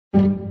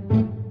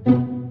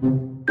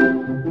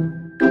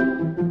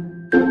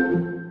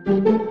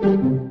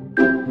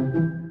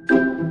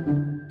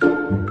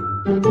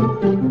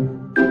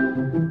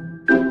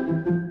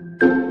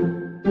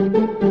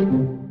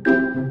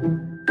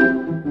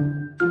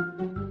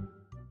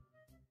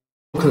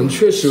可能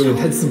确实有点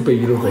太自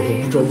卑了吧，我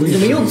不知道为什么。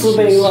你没有自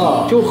卑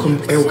了，就很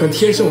我看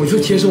天生，我就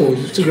天生我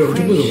这个人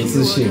就不怎么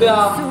自信。对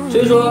啊，所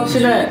以说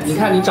现在你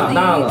看你长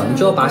大了，你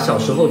就要把小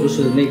时候就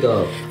是那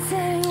个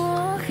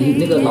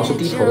老是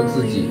低头的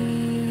自己，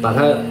把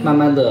它慢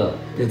慢的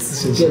变自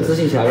信起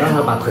来，让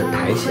他把头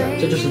抬起来，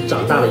这就是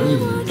长大的意义。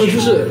就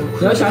是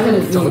你要想想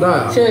你长大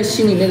呀，现在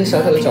心里那个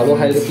小小的角落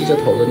还有一个低着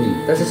头的你，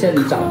但是现在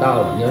你长大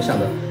了，你要想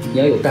着你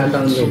要有担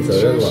当，你有责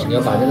任了，你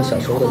要把那个小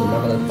时候的你慢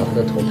慢的把他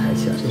的头抬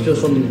起来，就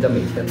说明你在每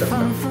天长大，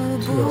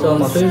知道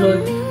吗？所以说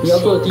你要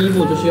做的第一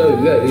步就是要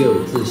越来越有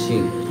自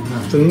信。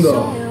真的，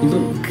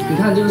你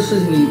看这个事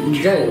情，你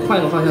再换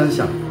一个方向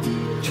想。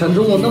全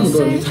中国那么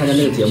多人去参加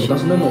那个节目，当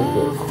时那么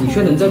火，你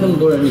却能在那么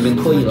多人里面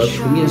脱颖而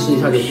出，面试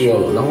一下就过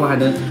了，然后还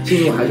能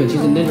进入海选，其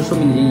实那就说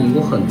明你已经赢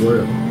过很多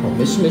人。好，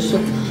没事，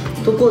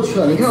都过去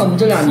了。你看我们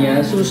这2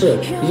年是不是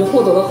已经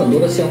获得了很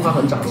多的鲜花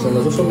和掌声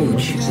了？就说明你们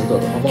是值得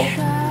的，好不好？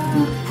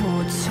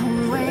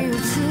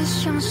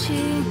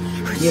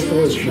你也说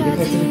我每天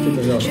开心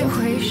最重要的，现在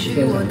开心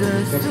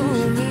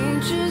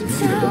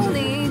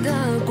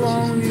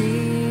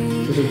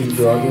就是你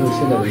主要就是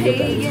现在的一个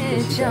感觉，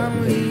你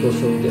可以多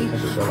收一点，开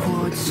始说了，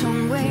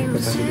再开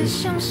始练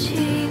习，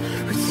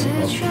很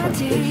好看，多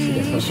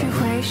吃点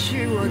饭。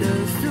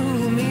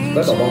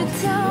乖宝宝，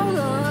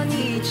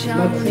那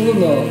哭了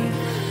呢？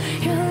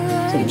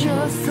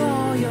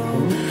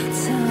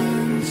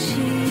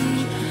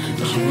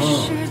怎么了？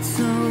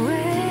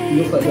你又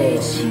坏掉了。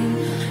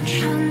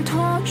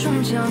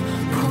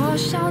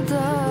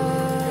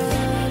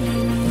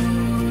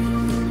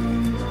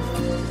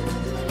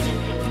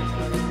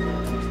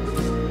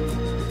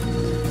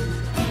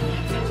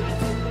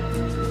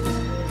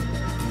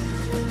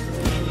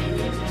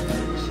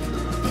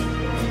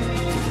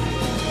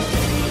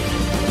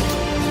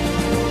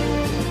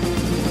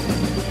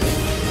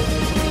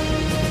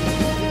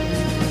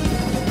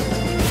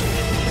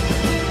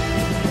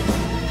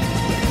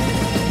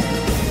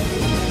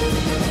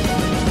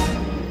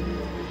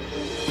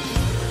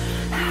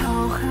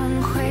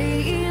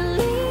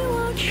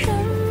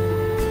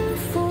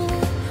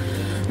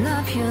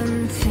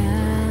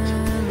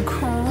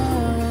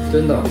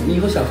真的，你以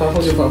后想发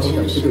疯就发疯，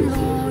想哭就哭。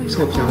是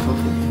我不想发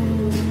疯，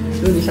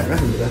就是你想干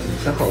什么就干什么，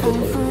想好就好。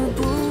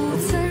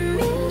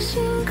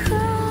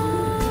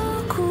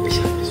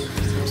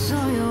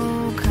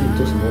你做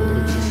什么我都会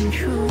支持。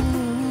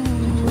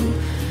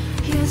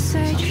想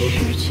说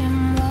什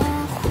么，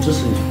我支持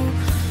你。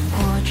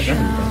想干什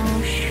么干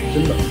什么，真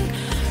的。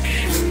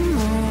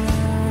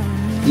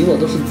你我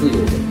都是自由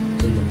的，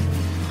真的。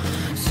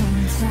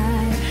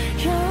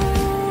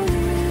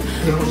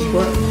你好奇怪，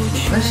没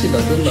关系的，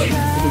真的，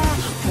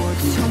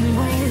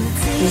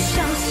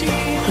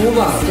哭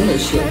吧，真的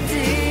是，你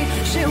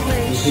可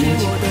以一起。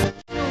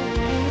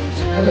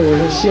他可能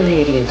是陷入了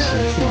这种情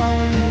绪，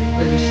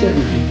那就陷入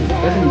进去，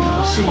但是你不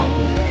释放不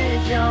了，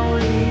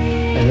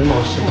反正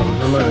老师吧，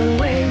慢慢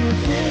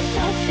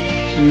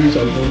心理小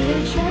朋友。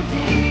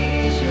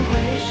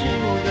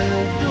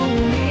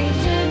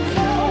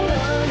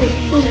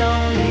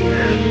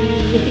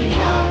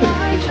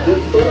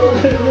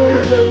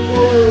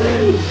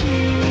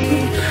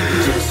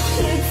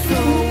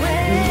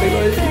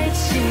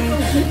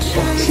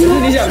其实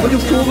你想过就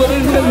哭吧，但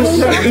是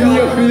太难了，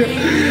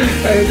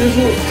哎，就是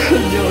太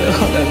牛了，好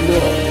难过。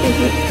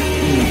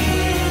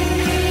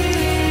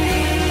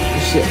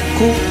是哭，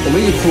我们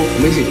一起哭，我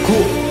们一起哭。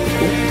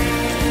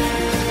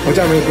我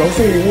家人不要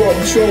送礼物啊！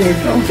不希望我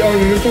们家人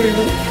们送礼物。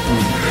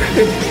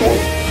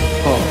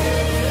好，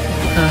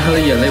看他的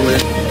眼泪，我也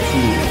忍不住。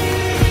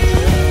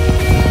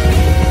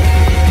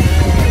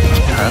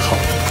还好，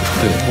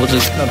对我只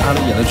看到他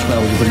的眼泪出来，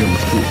我就会忍不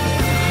住。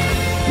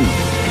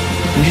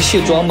你去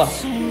卸妆吧。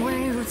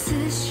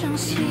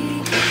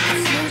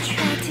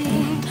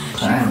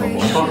可爱宝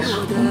宝，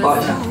我抱一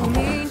下。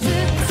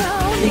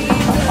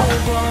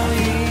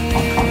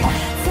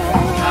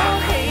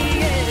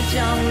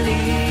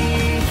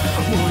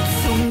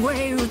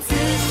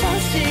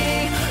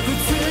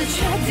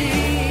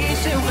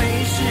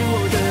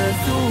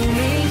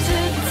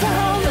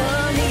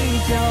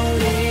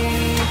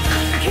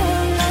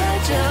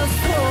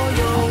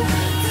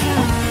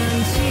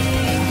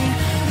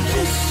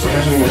但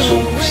是我手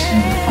不行，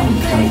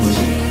这样不行。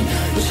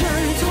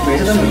没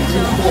事的，每次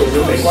哭我觉得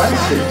没关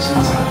系，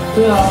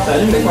对啊，反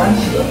正没关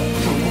系的，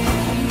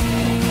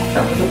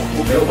想哭就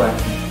哭没有关系。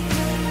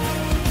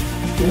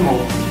为什么？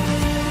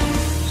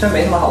虽然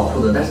没什么好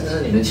哭的，但是这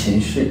是你的情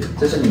绪，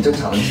这是你正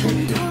常的情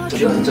绪，我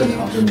觉得很正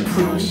常，真的，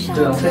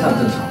对啊，非常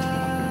正常。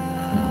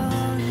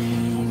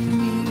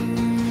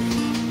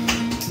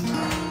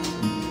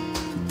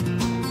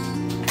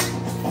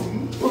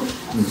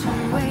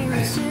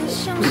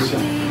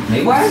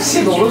没关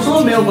系的，我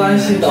说没有关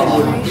系的，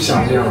不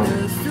想这样，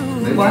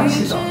没关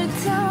系的，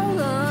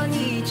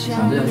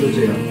想这样就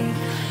这样，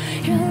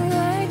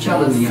这样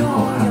的你也很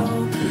好看，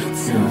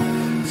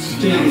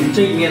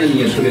这一面的你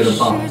也特别的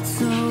棒，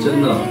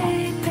真的，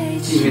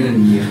这一面的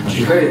你也很，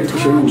你可以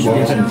学乳包，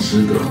也很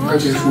值得，快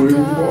结束了乳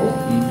包，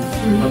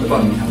那再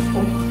抱你一下，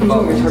把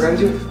我擦干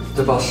净，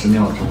再抱10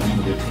秒钟，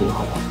你就吐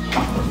好吧。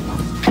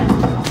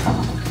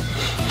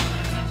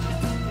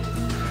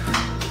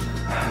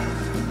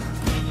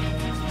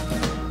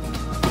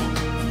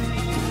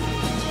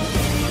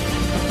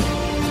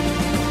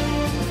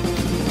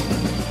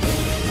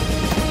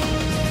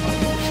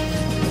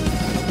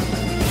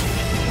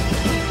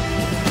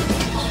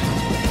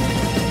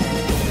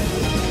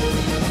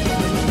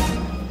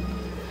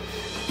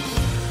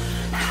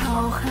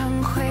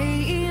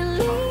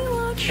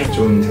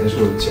时候，你才是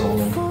我的骄傲。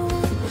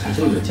我才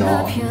是你的骄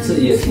傲，自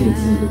己也是你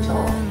自己的骄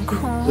傲。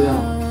对啊。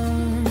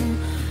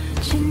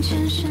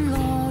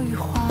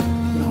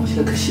我现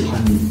在可喜欢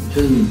你，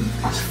就是你，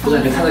我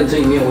感觉看到你这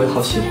一面，我也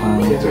好喜欢哦。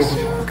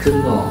真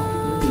的，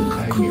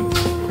还有，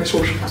快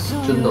收拾吧。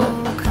真的。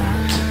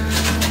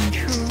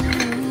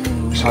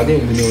啥电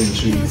影都没有你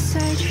质疑。你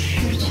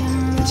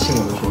亲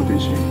我的时候对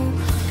质疑。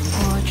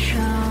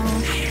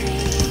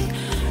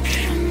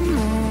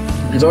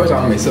你知道为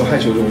啥每次我害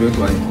羞的时候我就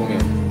躲在你后面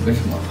吗？为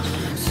什么？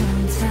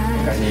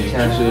感觉你现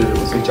在是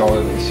我最骄傲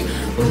的东西。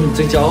我是你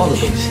最骄傲的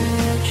东西。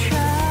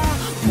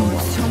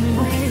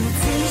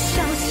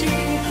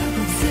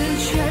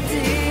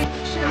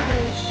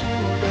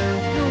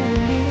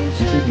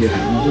你这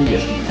也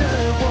是你的。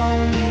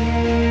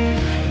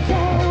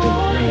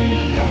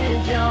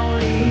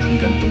很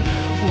感动。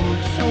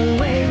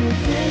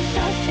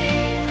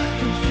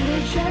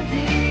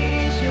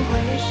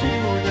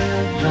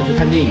那就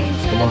看电影，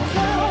好吗？